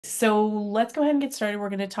So let's go ahead and get started. We're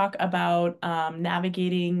going to talk about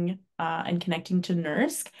navigating and connecting to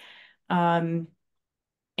NERSC. Um,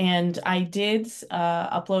 and I did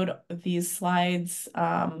upload these slides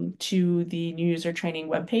to the new user training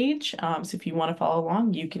webpage. So if you want to follow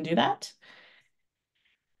along, you can do that.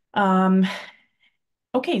 Um,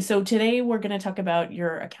 Okay, so today we're going to talk about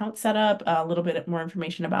your account setup, a little bit more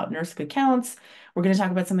information about NERSC accounts. We're going to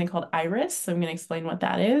talk about something called Iris, so I'm going to explain what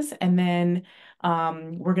that is, and then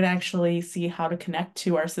we're going to actually see how to connect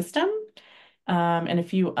to our system and a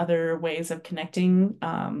few other ways of connecting.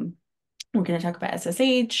 We're going to talk about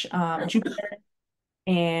SSH, Jupyter,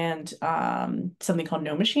 and something called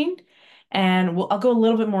No Machine. And I'll go a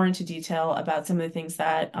little bit more into detail about some of the things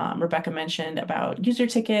that Rebecca mentioned about user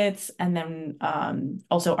tickets and then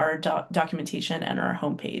also our documentation and our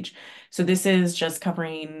homepage. So this is just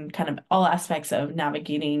covering kind of all aspects of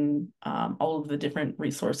navigating all of the different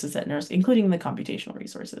resources at NERSC, including the computational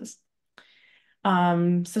resources.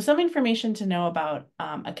 So some information to know about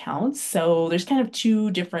accounts. So there's kind of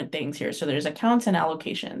two different things here. So there's accounts and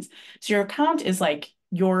allocations. So your account is like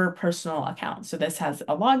your personal account. So this has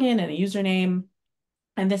a login and a username,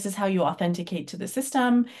 and this is how you authenticate to the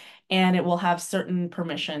system, and it will have certain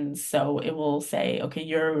permissions. So it will say, okay,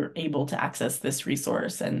 you're able to access this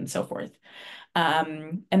resource and so forth.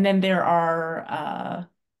 And then there are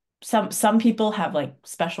some people have like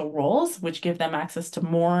special roles which give them access to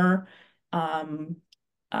more um,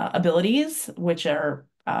 abilities, which are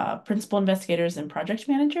principal investigators and project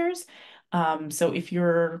managers. So if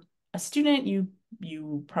you're a student,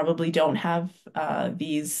 you probably don't have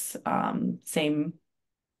these same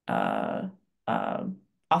uh, uh,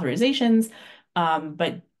 authorizations,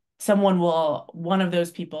 but one of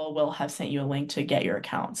those people will have sent you a link to get your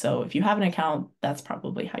account. So if you have an account, that's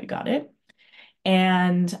probably how you got it.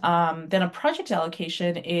 And then a project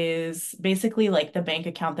allocation is basically like the bank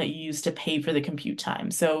account that you use to pay for the compute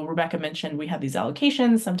time. So Rebecca mentioned we have these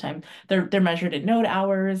allocations. Sometimes they're measured in node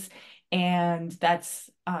hours, and that's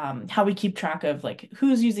how we keep track of like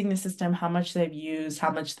who's using the system, how much they've used,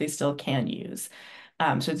 how much they still can use.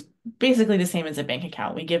 So it's basically the same as a bank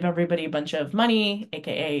account. We give everybody a bunch of money,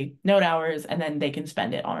 aka node hours, and then they can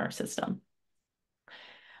spend it on our system.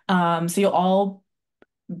 So you'll all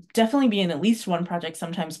definitely be in at least one project,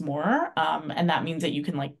 sometimes more. And that means that you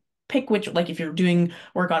can like pick which, like if you're doing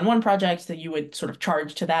work on one project, that you would sort of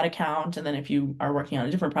charge to that account. And then if you are working on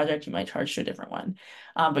a different project, you might charge to a different one.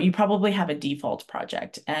 But you probably have a default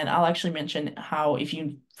project. And I'll actually mention how if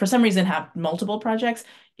you, for some reason, have multiple projects,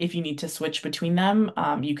 if you need to switch between them,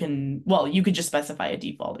 you could just specify a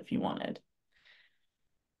default if you wanted.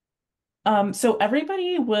 So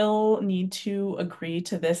everybody will need to agree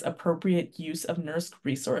to this appropriate use of NERSC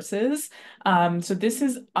resources. So this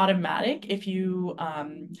is automatic. If you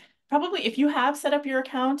probably if you have set up your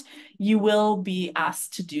account, you will be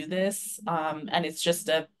asked to do this, and it's just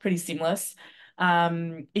a pretty seamless.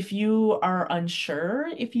 If you are unsure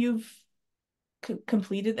if you've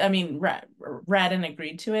completed, I mean, read and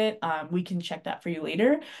agreed to it, we can check that for you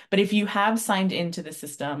later. But if you have signed into the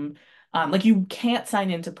system, like you can't sign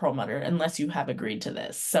into Perlmutter unless you have agreed to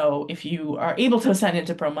this. So if you are able to sign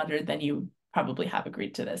into Perlmutter, then you probably have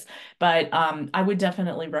agreed to this. But I would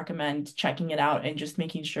definitely recommend checking it out and just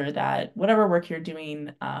making sure that whatever work you're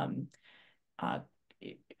doing, uh,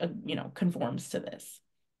 conforms to this.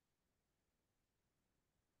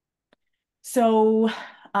 So,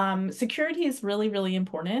 security is really, really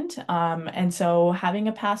important. And so having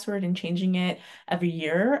a password and changing it every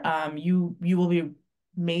year, you will be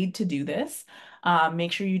made to do this.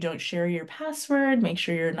 Make sure you don't share your password. Make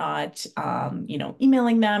sure you're not,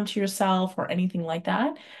 emailing them to yourself or anything like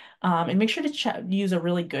that. And make sure to use a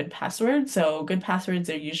really good password. So good passwords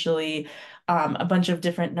are usually a bunch of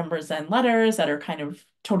different numbers and letters that are kind of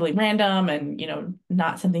totally random and,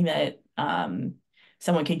 not something that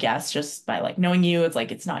someone could guess just by like knowing you. It's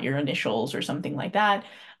like it's not your initials or something like that.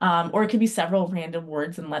 Or it could be several random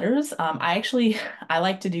words and letters. I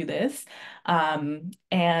like to do this. And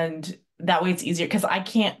that way it's easier because I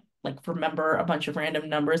can't like remember a bunch of random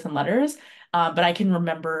numbers and letters, but I can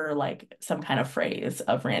remember like some kind of phrase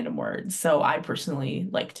of random words. So I personally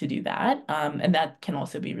like to do that. And that can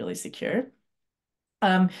also be really secure.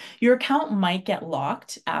 Um, your account might get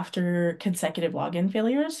locked after consecutive login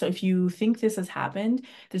failures. So if you think this has happened,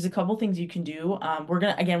 there's a couple things you can do. We're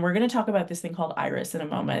gonna talk about this thing called Iris in a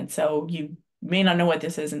moment. So you may not know what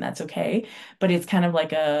this is, and that's okay. But it's kind of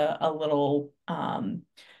like a little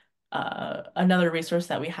another resource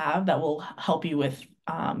that we have that will help you with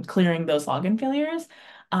clearing those login failures.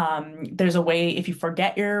 There's a way if you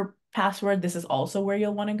forget your password, this is also where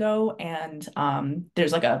you'll want to go. And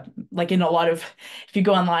there's like in a lot of, if you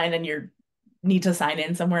go online and you're need to sign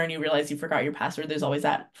in somewhere and you realize you forgot your password, there's always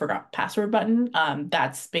that forgot password button.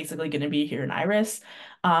 That's basically going to be here in Iris.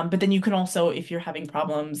 But then you can also, if you're having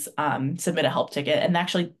problems, submit a help ticket. And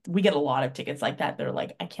actually, we get a lot of tickets like that. They're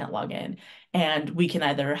like, I can't log in. And we can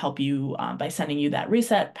either help you by sending you that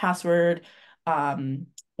reset password, um,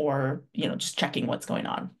 or, just checking what's going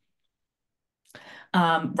on.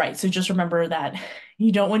 Right. So just remember that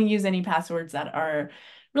you don't want to use any passwords that are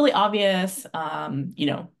really obvious,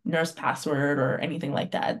 nurse password or anything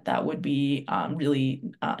like that. That would be really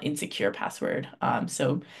insecure password.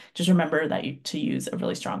 So just remember that to use a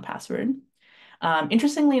really strong password.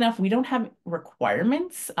 Interestingly enough, we don't have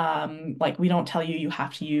requirements. Like we don't tell you you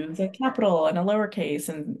have to use a capital and a lowercase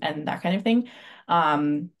and that kind of thing.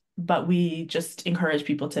 But we just encourage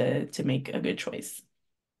people to make a good choice.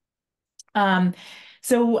 Um,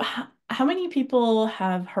 so how many people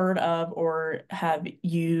have heard of or have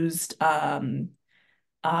used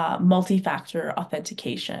multi-factor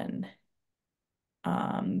authentication?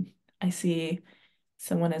 I see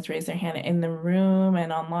someone has raised their hand in the room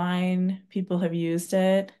and online. People have used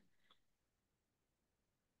it.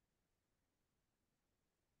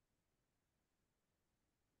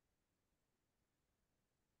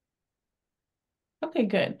 Okay,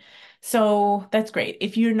 good. So that's great.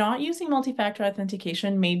 If you're not using multi-factor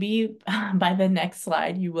authentication, maybe by the next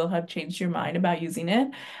slide you will have changed your mind about using it.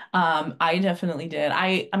 I definitely did.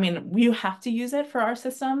 I mean, you have to use it for our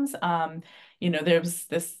systems. There's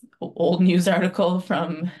this old news article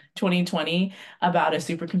from 2020 about a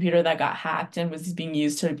supercomputer that got hacked and was being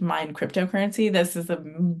used to mine cryptocurrency. This is a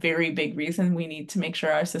very big reason we need to make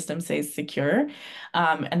sure our system stays secure.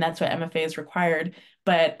 And that's what MFA is required.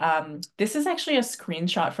 But this is actually a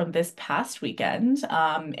screenshot from this past weekend,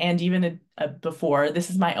 and even before. This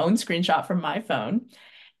is my own screenshot from my phone.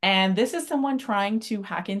 And this is someone trying to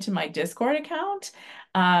hack into my Discord account.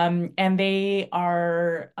 And they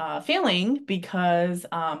are failing because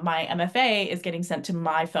my MFA is getting sent to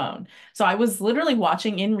my phone. So I was literally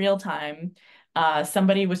watching in real time.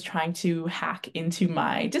 Somebody was trying to hack into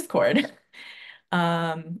my Discord.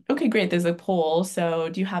 Okay, great. There's a poll. So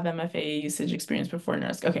do you have MFA usage experience before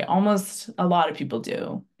NERSC? Okay, almost a lot of people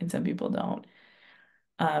do, and some people don't.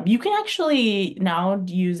 You can actually now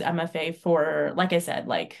use MFA for, like I said,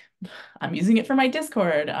 like I'm using it for my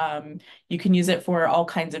Discord. You can use it for all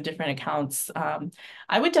kinds of different accounts.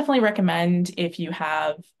 I would definitely recommend if you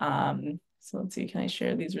have, so let's see, can I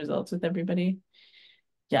share these results with everybody?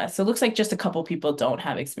 Yeah, so it looks like just a couple people don't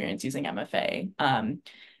have experience using MFA.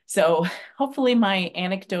 So hopefully my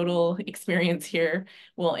anecdotal experience here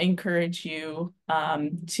will encourage you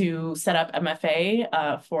to set up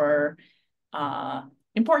MFA for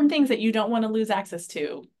important things that you don't want to lose access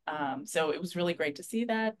to. So it was really great to see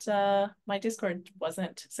that my Discord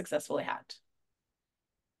wasn't successfully hacked.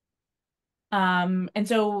 And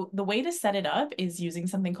so the way to set it up is using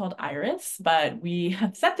something called Iris, but we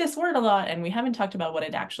have said this word a lot and we haven't talked about what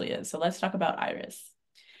it actually is. So let's talk about Iris.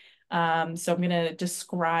 So I'm going to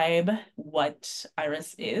describe what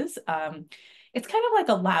Iris is. It's kind of like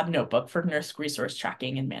a lab notebook for nurse resource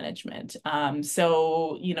tracking and management.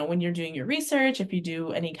 So, when you're doing your research, if you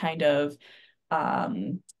do any kind of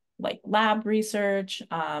like lab research,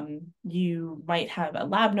 you might have a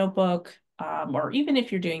lab notebook. Or even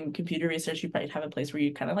if you're doing computer research, you might have a place where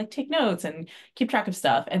you kind of like take notes and keep track of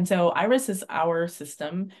stuff. And so Iris is our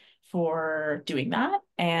system for doing that.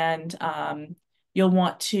 And you'll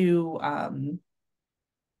want to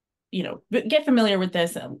get familiar with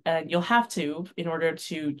this, and you'll have to in order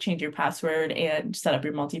to change your password and set up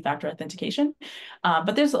your multi-factor authentication.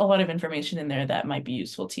 But there's a lot of information in there that might be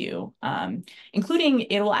useful to you, including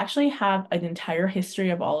it will actually have an entire history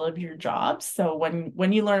of all of your jobs. So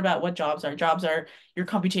when you learn about what jobs are your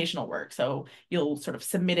computational work. So you'll sort of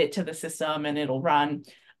submit it to the system and it'll run.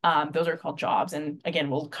 Those are called jobs. And again,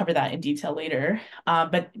 we'll cover that in detail later.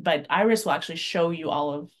 But Iris will actually show you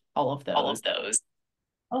all of All those. of those.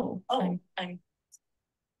 Oh, Oh,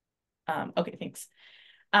 I'm okay, thanks.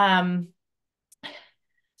 Um,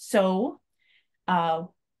 so uh,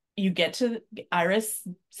 you get to Iris,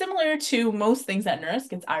 similar to most things at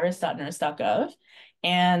NERSC, it's iris.nersc.gov.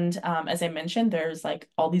 And as I mentioned, there's like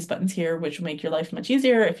all these buttons here, which will make your life much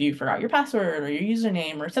easier. If you forgot your password or your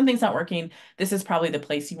username or something's not working, this is probably the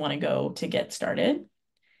place you want to go to get started.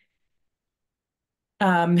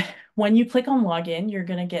 Um, when you click on login, you're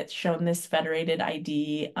going to get shown this federated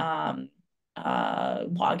ID login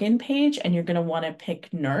page, and you're going to want to pick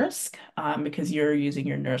NERSC because you're using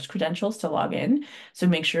your NERSC credentials to log in. So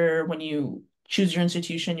make sure when you choose your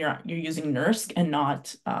institution, you're using NERSC and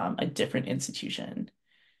not a different institution.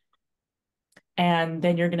 And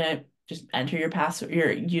then you're gonna just enter your password,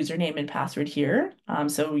 your username and password here.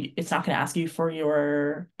 So it's not gonna ask you for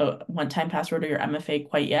your one-time password or your MFA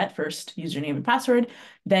quite yet. First, username and password.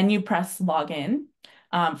 Then you press login.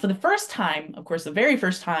 For the first time, of course, the very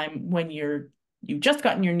first time when you've just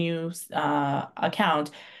gotten your new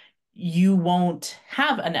account, you won't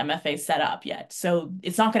have an MFA set up yet. So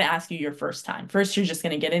it's not going to ask you your first time. First, you're just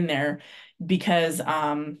going to get in there because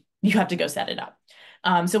you have to go set it up.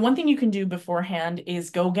 So one thing you can do beforehand is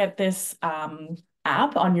go get this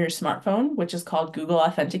app on your smartphone, which is called Google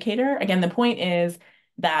Authenticator. Again, the point is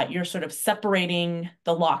that you're sort of separating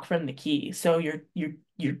the lock from the key. So you're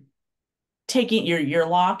taking your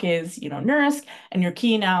lock is, NERSC, and your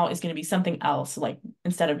key now is going to be something else, like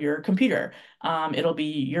instead of your computer, it'll be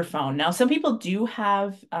your phone. Now, some people do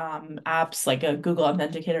have apps like a Google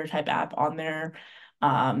Authenticator type app on their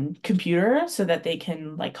computer so that they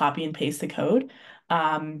can like copy and paste the code.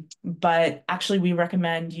 But actually, we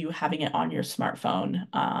recommend you having it on your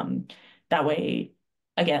smartphone. That way,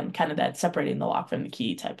 again, kind of that separating the lock from the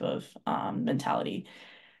key type of mentality.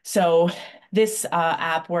 So this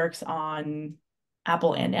app works on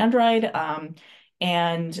Apple and Android.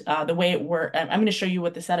 And the way it works, I'm going to show you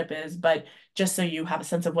what the setup is, but just so you have a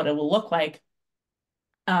sense of what it will look like,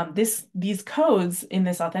 these codes in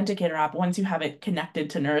this authenticator app, once you have it connected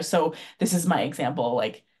to NERSC, so this is my example,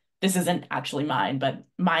 like this isn't actually mine, but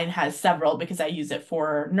mine has several because I use it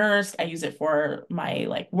for NERSC, I use it for my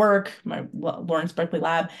like work, my Lawrence Berkeley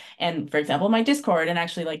lab, and for example, my Discord and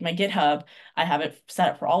actually like my GitHub, I have it set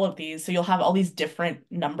up for all of these. So you'll have all these different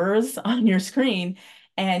numbers on your screen,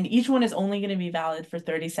 and each one is only going to be valid for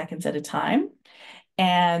 30 seconds at a time.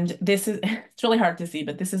 And this is, it's really hard to see,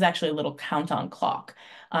 but this is actually a little countdown clock.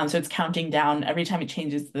 So it's counting down every time it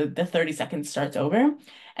changes, the 30 seconds starts over.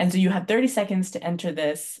 And so you have 30 seconds to enter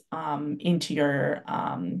this into your,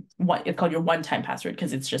 what it's called your one-time password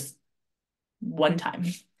because it's just one time.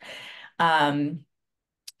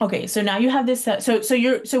 Okay, so now you have this set.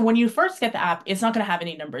 So when you first get the app, it's not going to have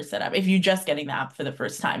any numbers set up if you're just getting the app for the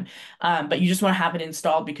first time. But you just want to have it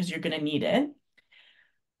installed because you're going to need it.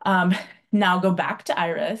 Now go back to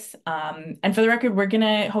Iris. And for the record, we're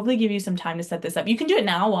gonna hopefully give you some time to set this up. You can do it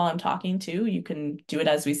now while I'm talking too. You can do it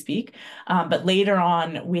as we speak. But later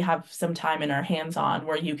on, we have some time in our hands-on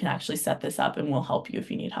where you can actually set this up and we'll help you if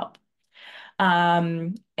you need help.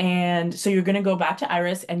 And so you're gonna go back to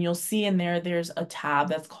Iris and you'll see in there, there's a tab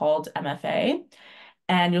that's called MFA.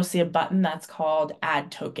 And you'll see a button that's called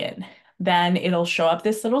Add Token. Then it'll show up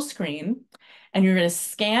this little screen and you're going to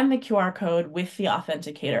scan the QR code with the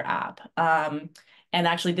Authenticator app. And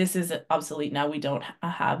actually, this is obsolete now. We don't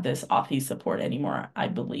have this Authy support anymore, I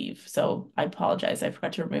believe. So I apologize. I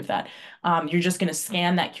forgot to remove that. You're just going to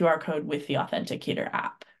scan that QR code with the Authenticator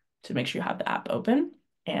app to make sure you have the app open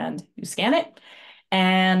and you scan it.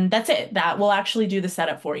 And that's it. That will actually do the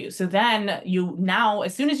setup for you. So then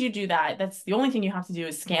as soon as you do that, that's the only thing you have to do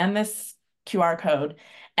is scan this QR code.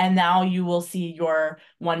 And now you will see your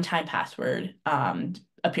one-time password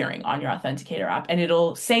appearing on your Authenticator app. And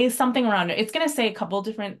it'll say something around it. It's going to say a couple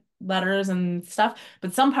different letters and stuff,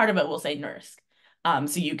 but some part of it will say NERSC.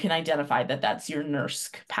 So you can identify that that's your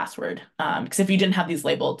NERSC password. Because if you didn't have these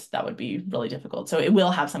labeled, that would be really difficult. So it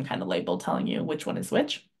will have some kind of label telling you which one is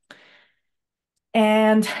which.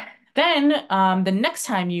 And then the next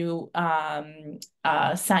time you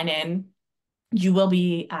sign in, you will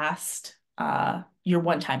be asked your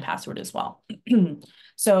one-time password as well.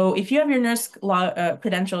 So if you have your NERSC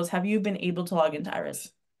credentials, have you been able to log into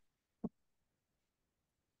Iris?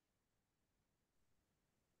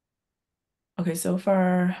 Okay, so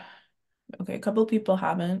far, okay, a couple of people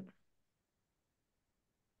haven't.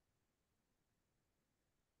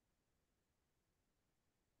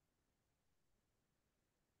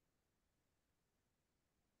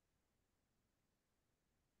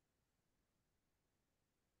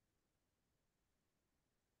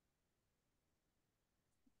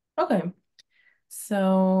 Okay,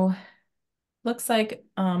 so looks like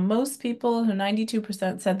most people, who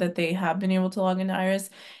 92% said that they have been able to log into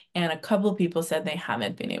Iris, and a couple of people said they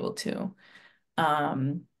haven't been able to.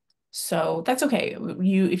 So that's okay.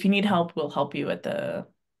 If you need help, we'll help you at the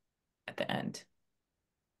end.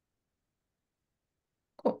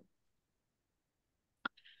 Cool.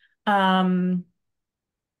 Um,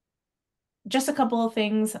 just a couple of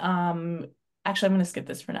things. Actually, I'm going to skip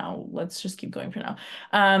this for now. Let's just keep going for now.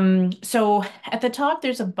 So at the top,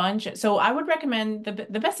 there's a bunch. So I would recommend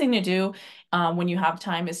the best thing to do when you have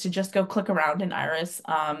time is to just go click around in Iris.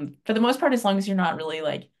 For the most part, as long as you're not really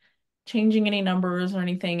like changing any numbers or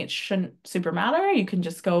anything, it shouldn't super matter. You can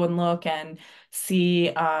just go and look and see,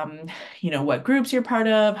 what groups you're part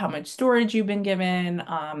of, how much storage you've been given,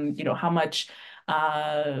 how much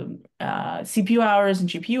uh, CPU hours and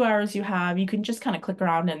GPU hours you have. You can just kind of click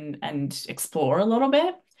around and explore a little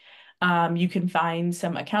bit. You can find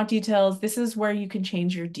some account details. This is where you can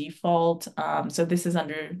change your default. So this is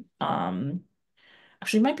under,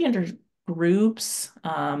 actually it might be under groups.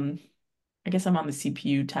 I guess I'm on the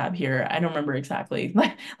CPU tab here. I don't remember exactly.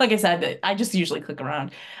 Like I said, I just usually click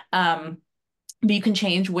around. But you can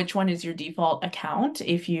change which one is your default account.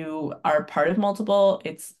 If you are part of multiple,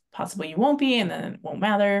 it's possible you won't be, and then it won't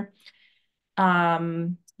matter.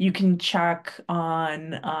 You can check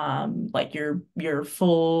on like your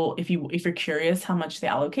full, if you're curious how much the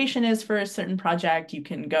allocation is for a certain project, you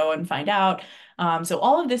can go and find out. So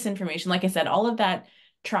all of this information, like I said, all of that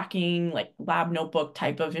tracking, like lab notebook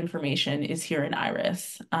type of information is here in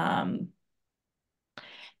Iris. And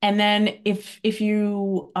then if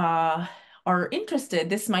you are interested,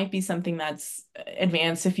 this might be something that's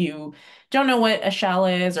advanced. If you don't know what a shell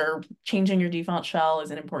is, or changing your default shell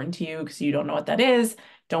isn't important to you because you don't know what that is,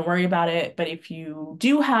 don't worry about it. But if you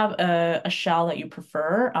do have a shell that you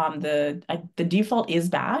prefer, the default is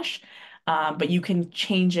Bash, but you can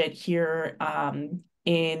change it here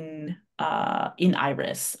in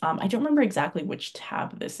Iris. I don't remember exactly which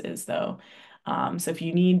tab this is though. So if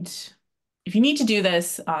you need to do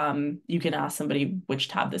this, you can ask somebody which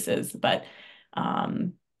tab this is. But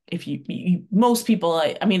if most people,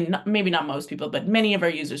 I mean, maybe not most people, but many of our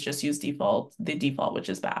users just use the default, which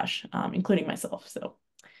is Bash, including myself. So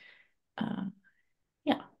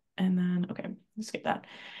yeah, and then, okay, let's skip that.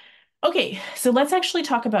 Okay, so let's actually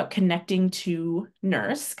talk about connecting to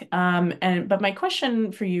NERSC. But my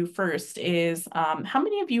question for you first is, how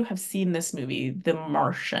many of you have seen this movie, The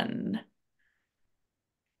Martian?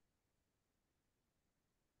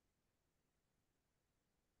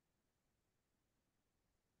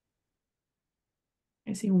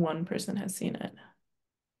 I see one person has seen it.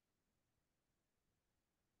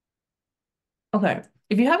 Okay.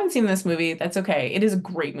 If you haven't seen this movie, that's okay. It is a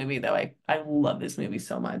great movie, though. I love this movie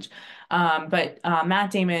so much. But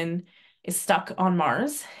Matt Damon is stuck on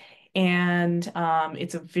Mars, and I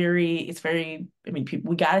mean,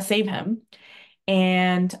 we gotta save him.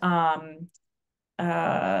 And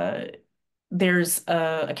uh, there's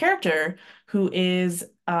a character who is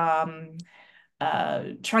trying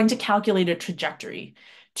to calculate a trajectory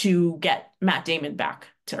to get Matt Damon back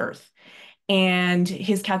to Earth. And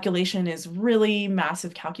his calculation is really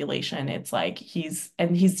massive calculation. It's like he's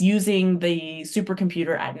using the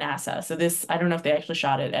supercomputer at NASA. So this, I don't know if they actually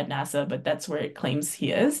shot it at NASA, but that's where it claims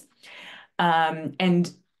he is.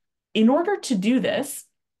 And in order to do this,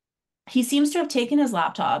 he seems to have taken his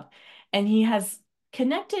laptop and he has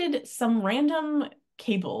connected some random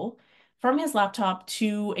cable from his laptop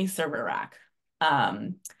to a server rack.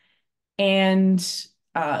 Um, and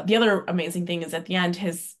the other amazing thing is at the end,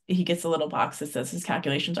 he gets a little box that says his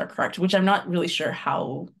calculations are correct, which I'm not really sure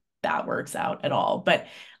how that works out at all. But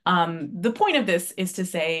the point of this is to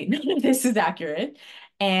say none of this is accurate.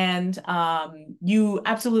 And you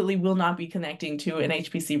absolutely will not be connecting to an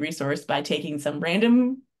HPC resource by taking some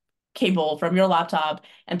random cable from your laptop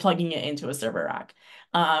and plugging it into a server rack.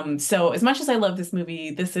 So as much as I love this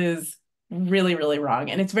movie, this is really, really wrong.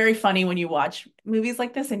 And it's very funny when you watch movies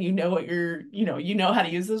like this and you know what you know how to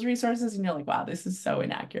use those resources and you're like, wow, this is so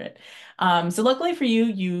inaccurate. So luckily for you,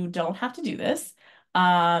 you don't have to do this.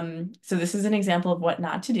 So this is an example of what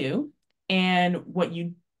not to do. And what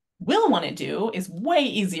you will want to do is way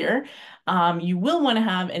easier. You will want to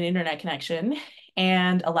have an internet connection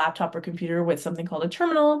and a laptop or computer with something called a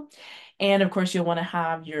terminal. And of course, you'll want to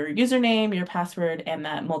have your username, your password, and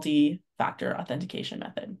that multi-factor authentication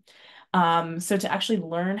method. So to actually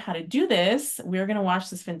learn how to do this, we're going to watch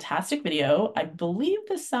this fantastic video. I believe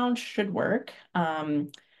the sound should work.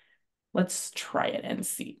 Let's try it and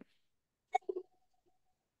see.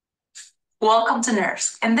 Welcome to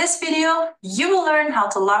NERSC. In this video, you will learn how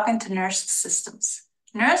to log into NERSC systems.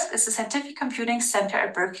 NERSC is the Scientific Computing Center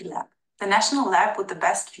at Berkeley Lab, the national lab with the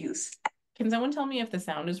best views. Can someone tell me if the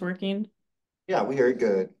sound is working? Yeah, we hear it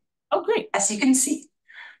good. Oh, great. As you can see,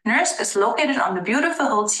 NERSC is located on the beautiful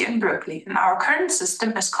hills here in Berkeley, and our current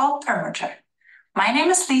system is called Perlmutter. My name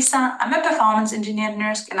is Lisa. I'm a performance engineer at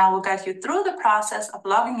NERSC, and I will guide you through the process of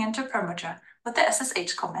logging into Perlmutter with the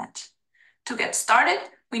SSH command. To get started,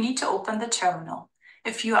 we need to open the terminal.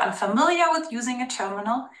 If you are unfamiliar with using a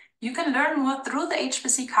terminal, you can learn more through the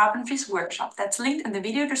HPC Carbon Freeze workshop that's linked in the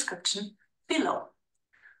video description below.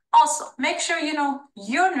 Also, make sure you know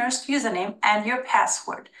your NERSC username and your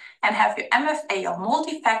password and have your MFA or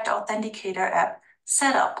multi-factor authenticator app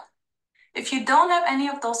set up. If you don't have any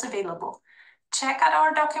of those available, check out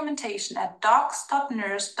our documentation at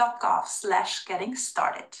docs.nersc.gov/getting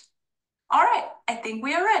started. All right, I think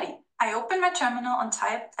we are ready. I open my terminal and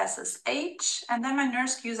type SSH, and then my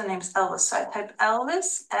NERSC username is Elvis. So I type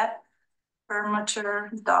Elvis at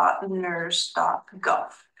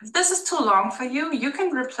perlmutter.nersc.gov. If this is too long for you, you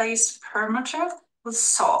can replace Perlmutter with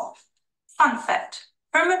Sol. Fun fact,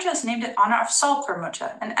 Perlmutter is named in honor of Sol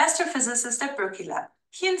Perlmutter, an astrophysicist at Berkeley Lab.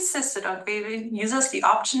 He insisted on giving users the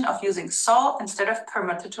option of using Sol instead of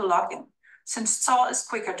Perlmutter to log in, since Sol is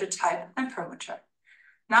quicker to type than Perlmutter.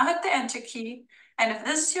 Now hit the Enter key, and if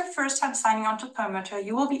this is your first time signing on to Perlmutter,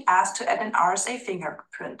 you will be asked to add an RSA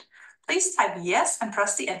fingerprint. Please type yes and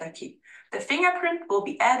press the Enter key. The fingerprint will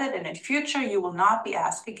be added, and in future, you will not be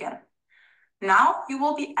asked again. Now you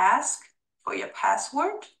will be asked for your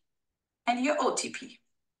password and your OTP.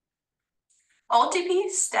 OTP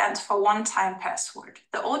stands for one-time password.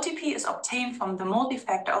 The OTP is obtained from the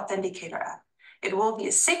multi-factor authenticator app. It will be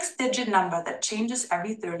a 6-digit number that changes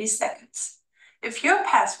every 30 seconds. If your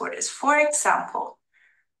password is, for example,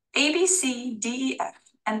 ABCDEF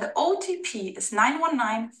and the OTP is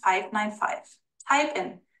 919595, type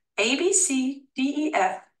in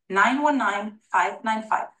ABCDEF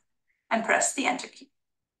 919595 and press the Enter key.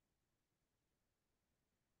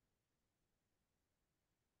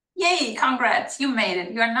 Yay, congrats, you made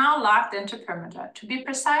it. You are now logged into Perlmutter. To be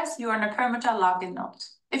precise, you are in a Perlmutter login node.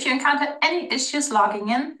 If you encounter any issues logging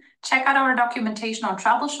in, check out our documentation on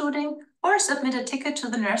troubleshooting or submit a ticket to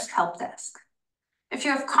the NERSC help desk. If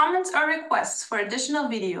you have comments or requests for additional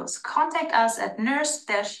videos, contact us at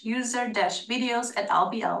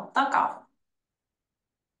nersc-user-videos@lbl.gov.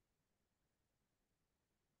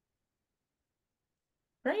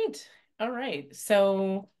 Great. All right.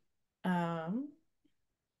 So, um,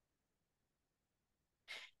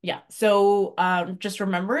 yeah, so just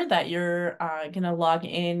remember that you're gonna log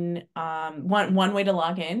in. One way to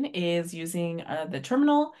log in is using the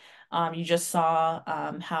terminal. You just saw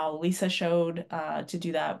how Lisa showed to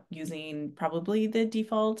do that using probably the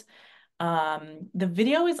default. The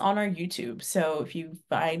video is on our YouTube, so if you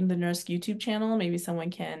find the NERSC YouTube channel, maybe someone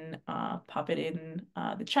can pop it in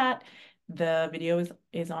the chat. The video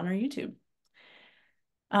is on our YouTube.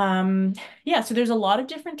 Yeah, so there's a lot of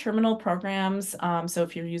different terminal programs. So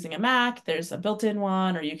if you're using a Mac, there's a built-in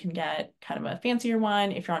one, or you can get kind of a fancier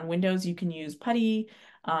one. If you're on Windows, you can use Putty,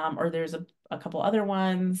 or there's a couple other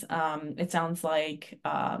ones. It sounds like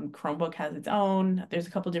Chromebook has its own. There's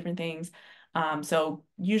a couple different things. So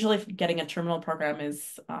usually getting a terminal program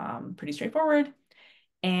is pretty straightforward.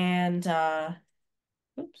 And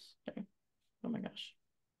oops, sorry. Oh my gosh.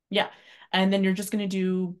 Yeah. And then you're just going to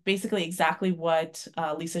do basically exactly what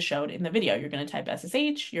Lisa showed in the video. You're going to type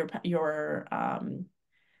SSH, your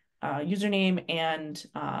username, and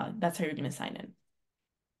that's how you're going to sign in.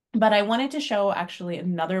 But I wanted to show actually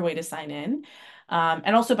another way to sign in.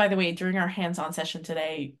 And also, by the way, during our hands-on session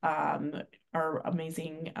today, our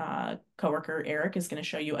amazing coworker Eric is going to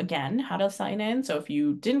show you again how to sign in. So if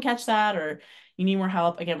you didn't catch that or you need more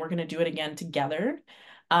help, again, we're going to do it again together.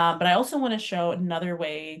 But I also want to show another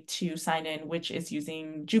way to sign in, which is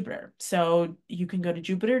using Jupyter. So you can go to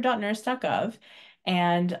jupyter.nersc.gov.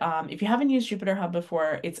 And if you haven't used Jupyter Hub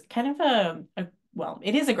before, it's kind of well,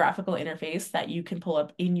 it is a graphical interface that you can pull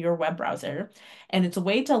up in your web browser. And it's a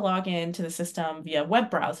way to log into the system via web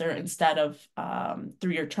browser instead of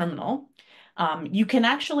through your terminal. You can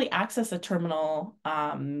actually access a terminal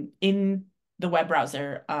in the web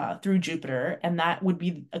browser through Jupyter, and that would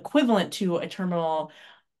be equivalent to a terminal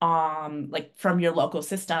like from your local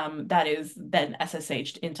system that is then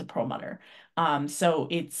SSH'd into Perlmutter. So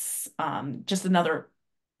it's just another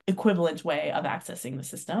equivalent way of accessing the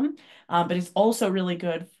system. But it's also really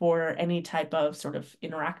good for any type of sort of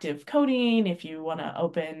interactive coding. If you want to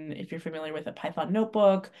open, if you're familiar with a Python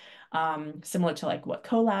notebook, similar to like what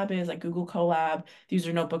Colab is, like Google Colab, these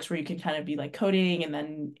are notebooks where you can kind of be like coding and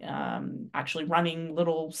then actually running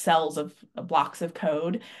little cells of blocks of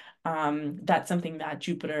code. That's something that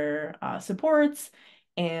Jupyter supports.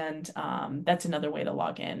 And that's another way to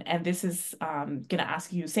log in. And this is going to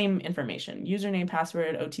ask you same information, username,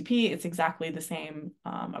 password, OTP. It's exactly the same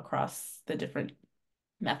across the different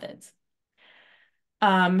methods.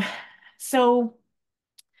 So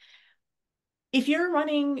if you're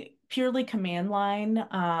running purely command line,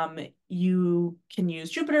 you can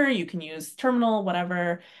use Jupyter, you can use Terminal,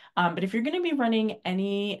 whatever. But if you're going to be running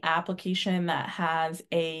any application that has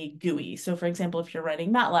a GUI, so for example, if you're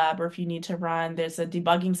running MATLAB or if you need to run, there's a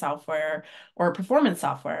debugging software or performance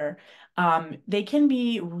software, they can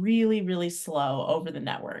be really, really slow over the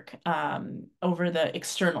network, over the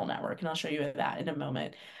external network. And I'll show you that in a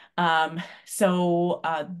moment. So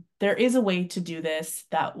there is a way to do this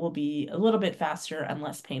that will be a little bit faster and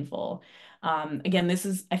less painful. Again, this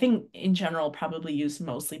is, I think, in general, probably used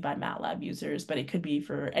mostly by MATLAB users, but it could be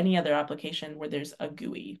for any other application where there's a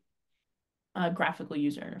GUI, a graphical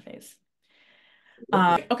user interface.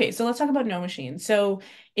 Okay, so let's talk about No Machine. So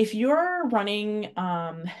if you're running,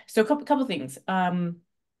 so a couple things.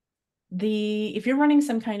 If you're running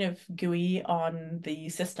some kind of GUI on the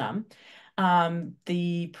system,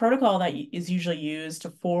 the protocol that is usually used to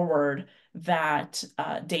forward that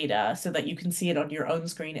data so that you can see it on your own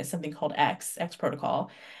screen is something called X protocol.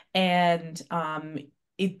 And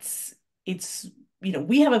it's it's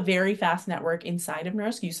we have a very fast network inside of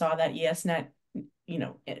NERSC. You saw that ESNet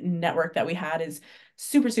network that we had is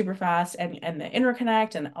super, super fast, and the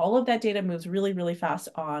interconnect and all of that data moves really, really fast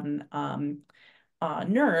on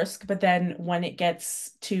NERSC. But then when it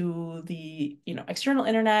gets to the external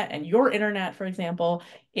internet and your internet, for example,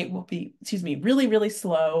 it will be, excuse me, really, really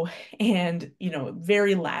slow and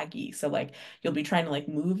very laggy. So like you'll be trying to like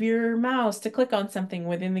move your mouse to click on something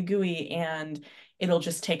within the GUI and it'll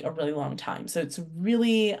just take a really long time. So it's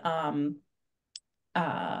really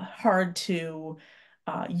hard to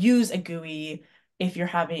use a GUI if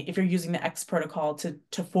you're using the X protocol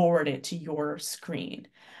to forward it to your screen.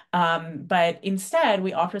 But instead,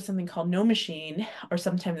 we offer something called No Machine, or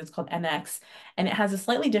sometimes it's called NX, and it has a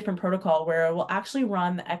slightly different protocol where it will actually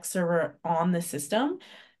run the X server on the system.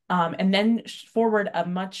 And then forward a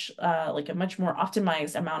much more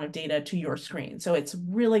optimized amount of data to your screen. So it's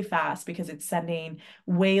really fast because it's sending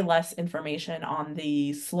way less information on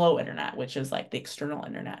the slow internet, which is like the external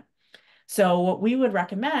internet. So what we would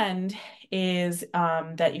recommend is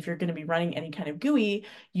that if you're going to be running any kind of GUI,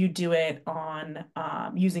 you do it on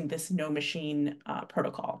using this No Machine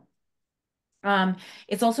protocol.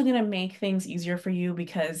 It's also going to make things easier for you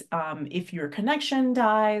because if your connection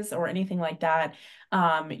dies or anything like that,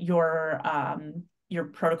 your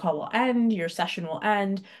protocol will end, your session will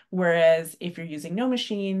end. Whereas if you're using No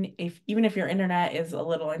Machine, even if your internet is a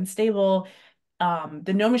little unstable,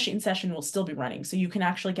 the No Machine session will still be running. So you can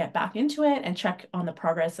actually get back into it and check on the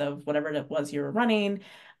progress of whatever it was you were running,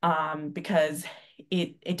 because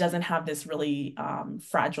it doesn't have this really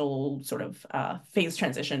fragile sort of phase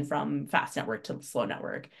transition from fast network to slow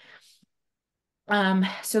network.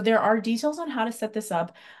 So there are details on how to set this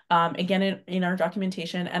up, again, in our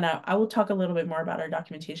documentation, and I will talk a little bit more about our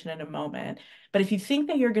documentation in a moment. But if you think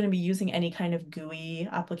that you're going to be using any kind of GUI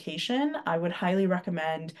application, I would highly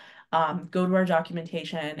recommend go to our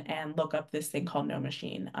documentation and look up this thing called No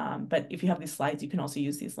Machine. But if you have these slides, you can also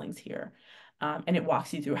use these links here, and it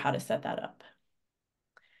walks you through how to set that up.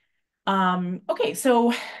 Okay,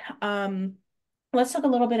 so let's talk a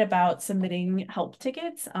little bit about submitting help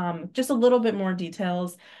tickets. Just a little bit more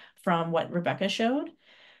details from what Rebecca showed.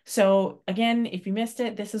 So again, if you missed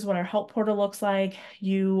it, this is what our help portal looks like.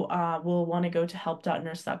 You will want to go to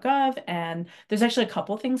help.nersc.gov, and there's actually a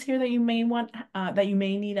couple things here that you may want that you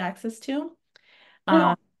may need access to.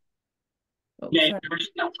 Well, Yeah,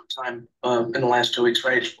 sorry. Time in the last 2 weeks,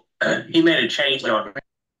 right? He made a change on.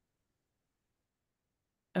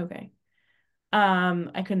 Okay.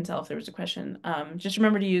 I couldn't tell if there was a question. Just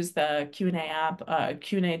remember to use the Q&A app,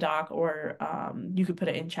 Q&A doc, or you could put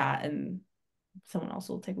it in chat and someone else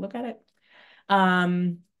will take a look at it.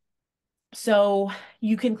 So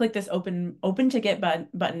you can click this open ticket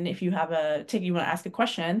button if you have a ticket, you want to ask a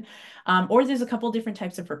question, or there's a couple different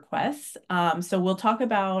types of requests. So we'll talk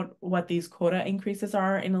about what these quota increases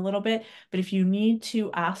are in a little bit, but if you need to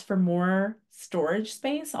ask for more storage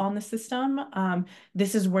space on the system,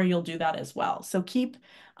 this is where you'll do that as well. So keep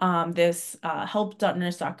this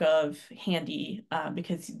help.nersc.gov handy,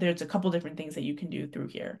 because there's a couple different things that you can do through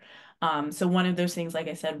here. So one of those things, like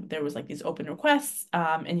I said, there was like these open requests,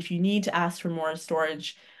 and if you need to ask for more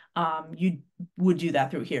storage, you would do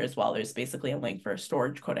that through here as well. There's basically a link for a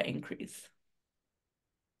storage quota increase.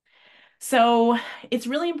 So it's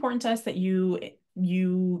really important to us that you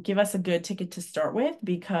give us a good ticket to start with,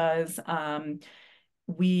 because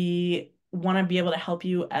we want to be able to help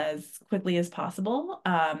you as quickly as possible.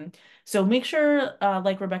 So make sure,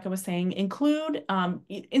 like Rebecca was saying, include,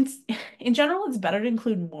 in general, it's better to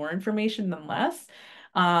include more information than less.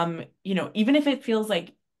 Even if it feels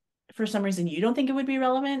like for some reason you don't think it would be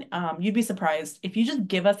relevant, you'd be surprised. If you just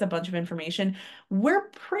give us a bunch of information, we're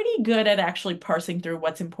pretty good at actually parsing through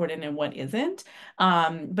what's important and what isn't.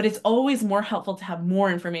 But it's always more helpful to have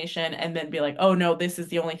more information and then be like, oh no, this is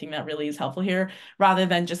the only thing that really is helpful here, rather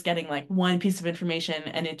than just getting like one piece of information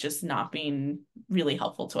and it just not being really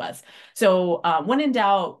helpful to us. So when in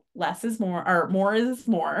doubt, less is more, or more is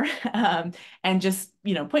more. And just,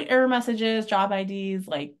 put error messages, job IDs,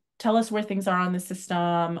 like tell us where things are on the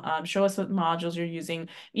system, show us what modules you're using,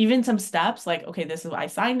 even some steps like, okay, this is I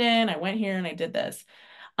signed in, I went here and I did this.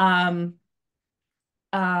 Um,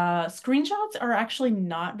 Screenshots are actually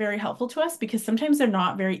not very helpful to us because sometimes they're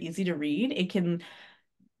not very easy to read. It can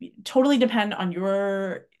totally depend on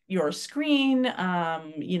your screen,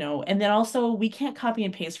 and then also we can't copy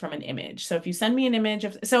and paste from an image. So if you send me an image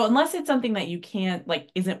so unless it's something that you can't, like,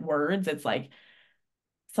 isn't words, it's like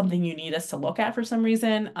something you need us to look at for some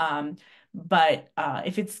reason. But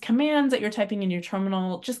if it's commands that you're typing in your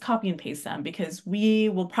terminal, just copy and paste them because we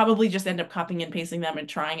will probably just end up copying and pasting them and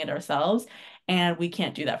trying it ourselves. And we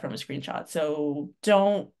can't do that from a screenshot. So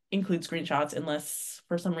don't include screenshots unless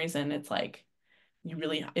for some reason it's like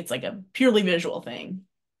it's like a purely visual thing.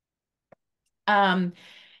 Um,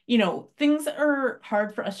 things are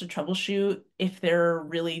hard for us to troubleshoot if they're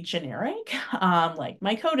really generic, like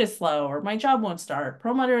my code is slow or my job won't start,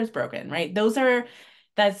 Perlmutter is broken, right?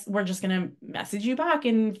 We're just gonna message you back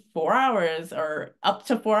in 4 hours or up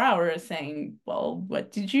to 4 hours saying, well,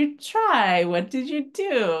 what did you try? What did you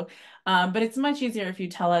do? But it's much easier if you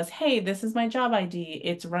tell us, hey, this is my job ID.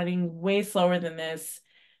 It's running way slower than this,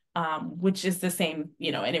 which is the same,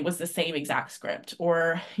 and it was the same exact script,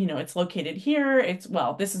 or, it's located here.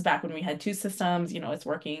 Well, this is back when we had two systems, it's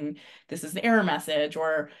working. This is the error message,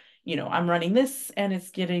 or, I'm running this and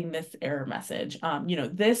it's getting this error message.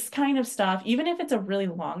 This kind of stuff, even if it's a really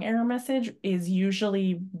long error message, is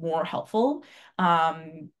usually more helpful,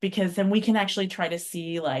 because then we can actually try to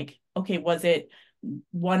see like, okay, was it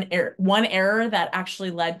one error that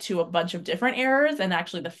actually led to a bunch of different errors, and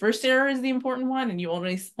actually the first error is the important one and you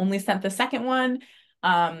only sent the second one,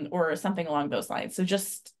 or something along those lines. So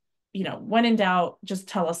just, when in doubt, just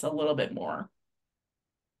tell us a little bit more.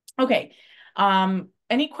 Okay.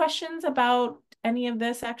 Any questions about any of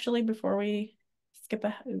this actually before we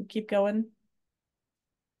keep going?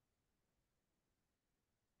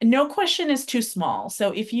 No question is too small.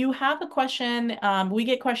 So if you have a question, we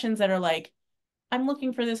get questions that are like, I'm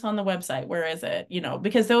looking for this on the website. Where is it?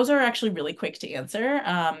 Because those are actually really quick to answer.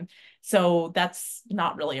 So that's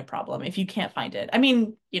not really a problem if you can't find it. I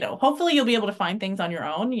mean, hopefully you'll be able to find things on your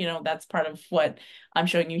own. That's part of what I'm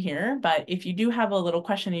showing you here. But if you do have a little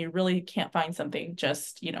question and you really can't find something,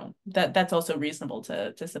 just, that's also reasonable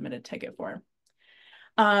to submit a ticket for.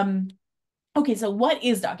 Okay, so what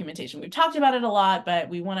is documentation? We've talked about it a lot, but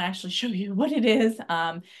we want to actually show you what it is.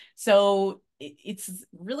 So it's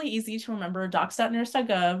really easy to remember,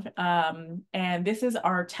 docs.ners.gov, and this is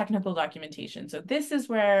our technical documentation. So this is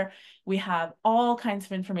where we have all kinds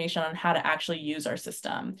of information on how to actually use our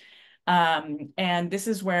system. And this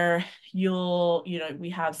is where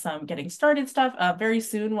we have some getting started stuff. Very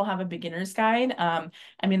soon we'll have a beginner's guide. I'm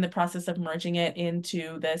in the process of merging it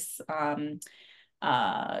into this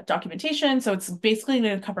documentation. So it's basically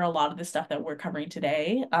going to cover a lot of the stuff that we're covering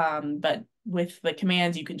today. But with the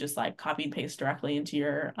commands, you can just like copy and paste directly into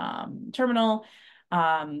your terminal.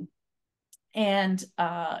 And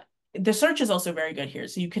the search is also very good here.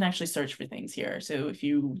 So you can actually search for things here. So if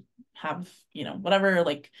you have, whatever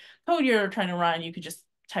like code you're trying to run, you could just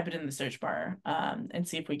type it in the search bar, and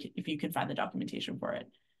see if you can find the documentation for it.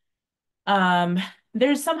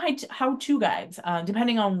 There's some how-to guides,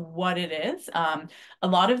 depending on what it is. A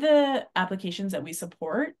lot of the applications that we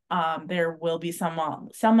support, there will be some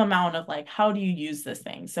amount of like, how do you use this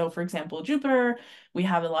thing? So for example, Jupyter, we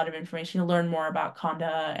have a lot of information to learn more about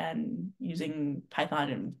Conda and using Python.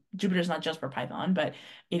 And Jupyter is not just for Python, but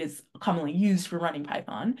it is commonly used for running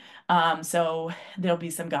Python. So there'll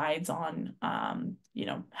be some guides on,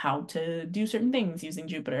 how to do certain things using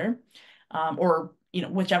Jupyter, or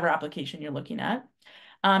whichever application you're looking at.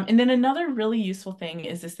 And then another really useful thing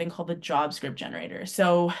is this thing called the job script generator.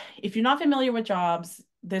 So if you're not familiar with jobs,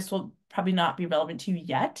 this will probably not be relevant to you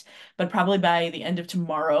yet, but probably by the end of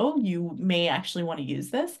tomorrow, you may actually want to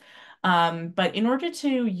use this. But in order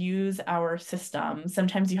to use our system,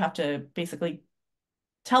 sometimes you have to basically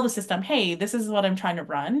tell the system, hey, this is what I'm trying to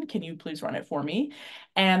run. Can you please run it for me?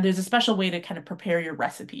 And there's a special way to kind of prepare your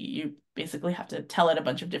recipe. You basically have to tell it a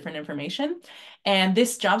bunch of different information. And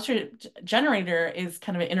this job script generator is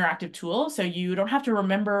kind of an interactive tool. So you don't have to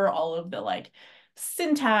remember all of the like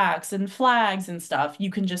syntax and flags and stuff,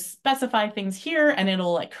 you can just specify things here and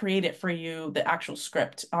it'll like create it for you, the actual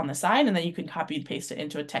script on the side, and then you can copy and paste it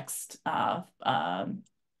into a text um,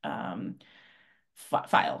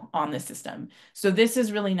 file on the system. So this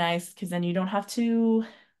is really nice because then you don't have to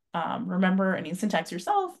remember any syntax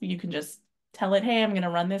yourself. You can just tell it, hey, I'm going to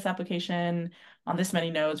run this application on this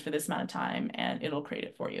many nodes for this amount of time, and it'll create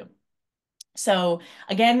it for you. So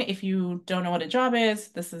again, if you don't know what a job is,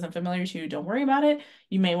 this isn't familiar to you, don't worry about it.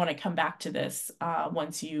 You may want to come back to this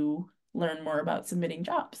once you learn more about submitting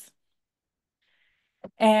jobs.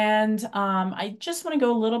 And I just want to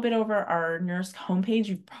go a little bit over our NERSC homepage.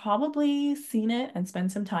 You've probably seen it and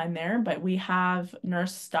spent some time there, but we have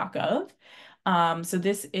nurse.gov. So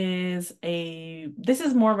this is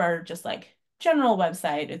more of our just like general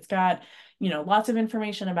website. It's got, lots of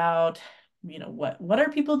information about, what are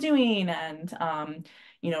people doing and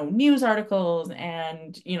news articles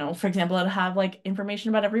and, for example, it'll have like information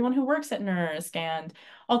about everyone who works at NERSC and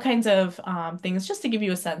all kinds of things just to give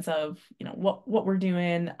you a sense of, what we're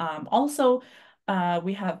doing. Also,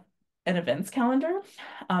 we have an events calendar.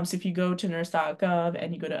 So if you go to nurse.gov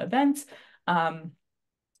and you go to events,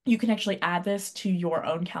 you can actually add this to your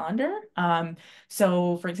own calendar.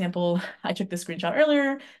 So for example, I took this screenshot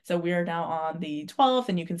earlier. So we are now on the 12th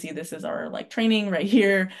and you can see this is our like training right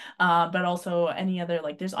here. But also any other,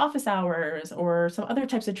 like there's office hours or some other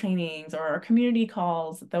types of trainings or our community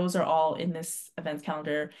calls, those are all in this events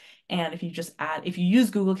calendar. And if you use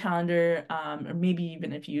Google Calendar, or maybe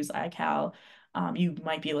even if you use iCal, you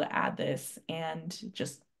might be able to add this and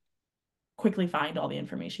just quickly find all the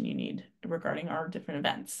information you need regarding our different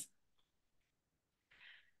events.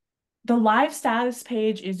 The live status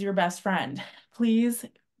page is your best friend. Please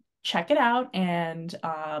check it out and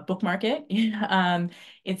bookmark it.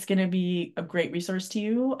 It's going to be a great resource to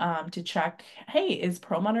you to check, hey, is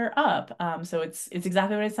Perlmutter up? So it's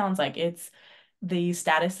exactly what it sounds like. It's the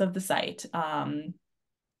status of the site.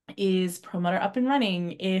 Is Perlmutter up and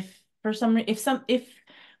running? If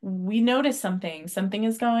we notice something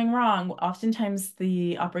is going wrong, oftentimes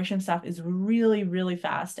the operations staff is really, really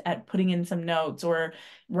fast at putting in some notes or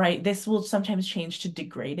right, this will sometimes change to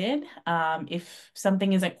degraded if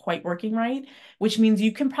something isn't quite working right, which means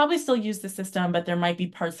you can probably still use the system, but there might be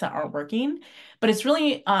parts that aren't working. But it's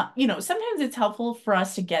really, sometimes it's helpful for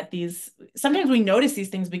us to get these. Sometimes we notice these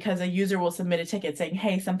things because a user will submit a ticket saying,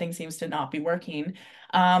 hey, something seems to not be working.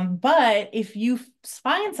 But if you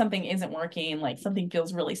find something isn't working, like something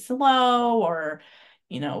feels really slow or,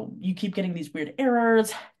 you keep getting these weird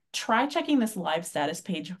errors, try checking this live status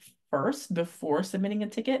page first before submitting a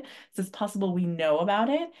ticket. So it's possible we know about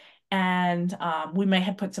it. And we might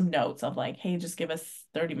have put some notes of like, hey, just give us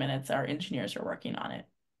 30 minutes. Our engineers are working on it.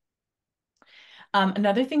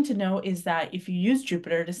 Another thing to note is that if you use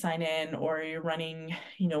Jupyter to sign in or you're running,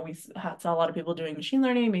 we saw a lot of people doing machine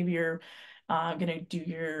learning, maybe you're going to do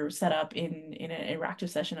your setup in an interactive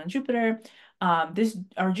session on Jupyter. Our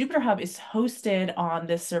Jupyter Hub is hosted on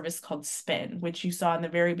this service called Spin, which you saw in the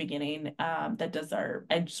very beginning that does our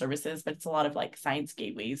edge services, but it's a lot of like science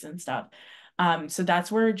gateways and stuff. So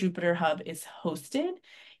that's where Jupyter Hub is hosted.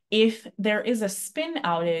 If there is a spin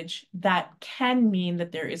outage, that can mean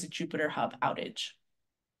that there is a Jupyter Hub outage.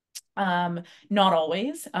 Not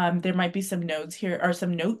always. There might be some nodes here or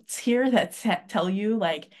some notes here that tell you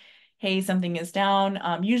like, hey, something is down.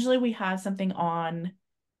 Usually we have something on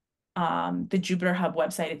the Jupyter Hub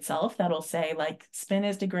website itself that'll say like spin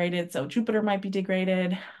is degraded, so Jupyter might be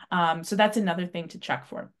degraded. So that's another thing to check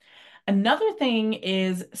for. Another thing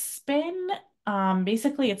is spin.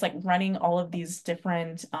 Basically, it's like running all of these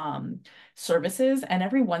different services, and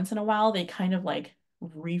every once in a while, they kind of like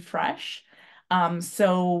refresh.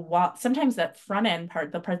 So while sometimes that front end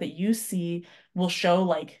part, the part that you see, will show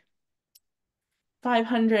like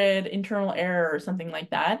 500 internal error or something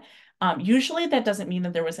like that. Usually that doesn't mean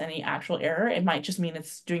that there was any actual error. It might just mean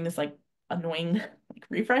it's doing this like annoying like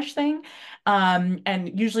refresh thing.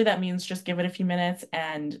 And usually that means just give it a few minutes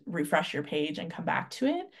and refresh your page and come back to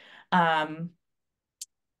it.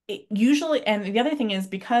 Usually, and the other thing is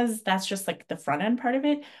because that's just like the front end part of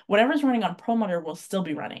it, whatever's running on Perlmutter will still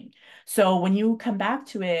be running. So when you come back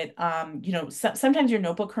to it, sometimes your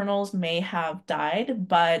notebook kernels may have died,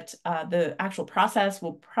 but the actual process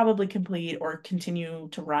will probably complete or continue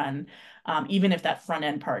to run, even if that front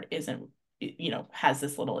end part isn't, has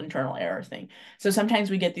this little internal error thing. So sometimes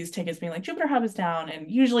we get these tickets being like Jupyter Hub is down, and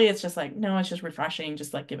usually it's just like, no, it's just refreshing,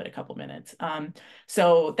 just like give it a couple minutes.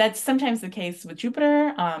 So that's sometimes the case with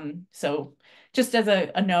Jupyter. So just as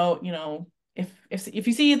a note, if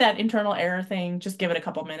you see that internal error thing, just give it a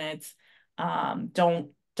couple minutes. Don't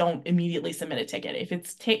don't immediately submit a ticket. If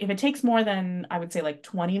it takes more than, I would say, like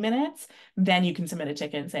 20 minutes, then you can submit a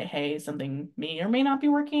ticket and say, hey, something may or may not be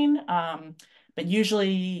working. But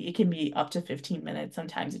usually it can be up to 15 minutes.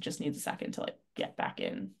 Sometimes it just needs a second to like get back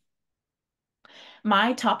in.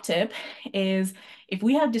 My top tip is if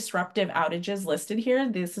we have disruptive outages listed here,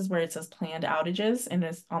 this is where it says planned outages and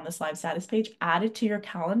this on this live status page, add it to your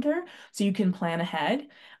calendar so you can plan ahead.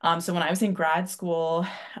 So when I was in grad school,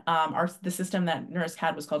 the system that NERSC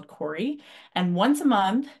had was called Corey, and once a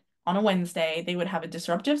month on a Wednesday, they would have a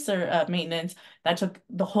disruptive maintenance that took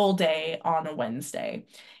the whole day on a Wednesday.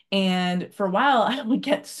 And for a while, I would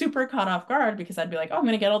get super caught off guard because I'd be like, oh, I'm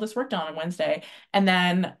going to get all this work done on Wednesday. And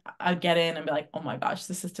then I'd get in and be like, oh my gosh,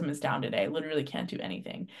 the system is down today. I literally can't do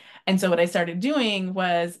anything. And so what I started doing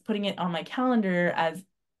was putting it on my calendar as,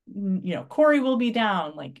 Corey will be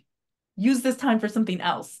down, like use this time for something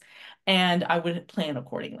else. And I would plan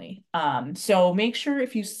accordingly. So make sure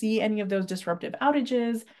if you see any of those disruptive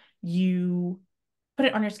outages, you put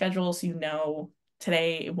it on your schedule so you know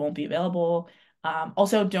today it won't be available.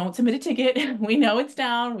 Also, don't submit a ticket. We know it's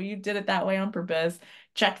down. We did it that way on purpose.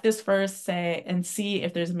 Check this first, say, and see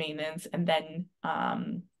if there's maintenance. And then,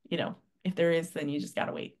 if there is, then you just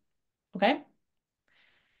gotta wait. Okay.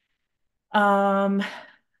 Um,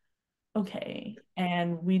 okay.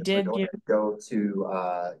 And we We're did going give, to go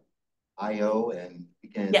to IO and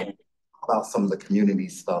begin yeah, about some of the community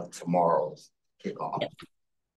stuff tomorrow's kickoff. yeah.